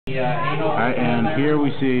Alright, and here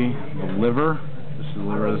we see the liver. This is the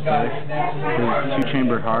liver of the fish. Here's the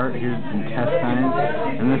two-chambered heart. Here's the intestines.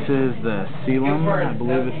 And this is the coelom, I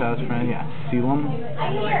believe it's how it's pronounced. Yeah, coelom.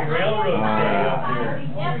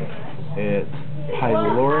 It's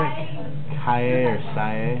pyloric kaye or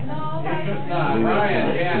saye. I believe that's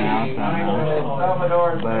how it's pronounced. I don't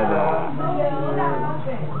know. But,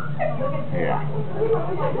 yeah.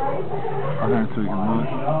 Okay, so we can look.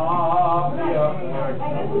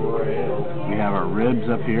 We have our ribs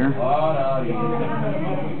up here. And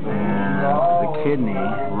the kidney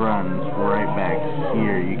runs right back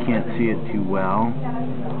here. You can't see it too well.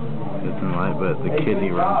 It's in the light, but the kidney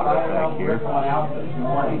runs right back here.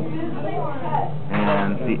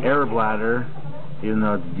 And the air bladder, even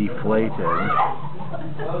though it's deflated,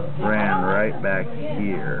 ran right back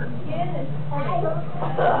here.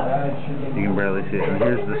 You can barely see it. And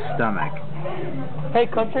here's the stomach. Hey,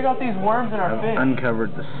 come check out these worms in our fish. I've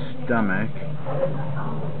uncovered the stomach.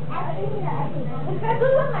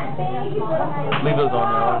 Leave those on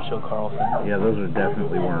there. I want to show Carlson. Yeah, those are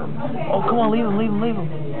definitely worms. Oh, come on, leave them.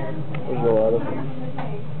 There's a lot of them.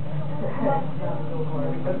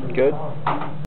 Good?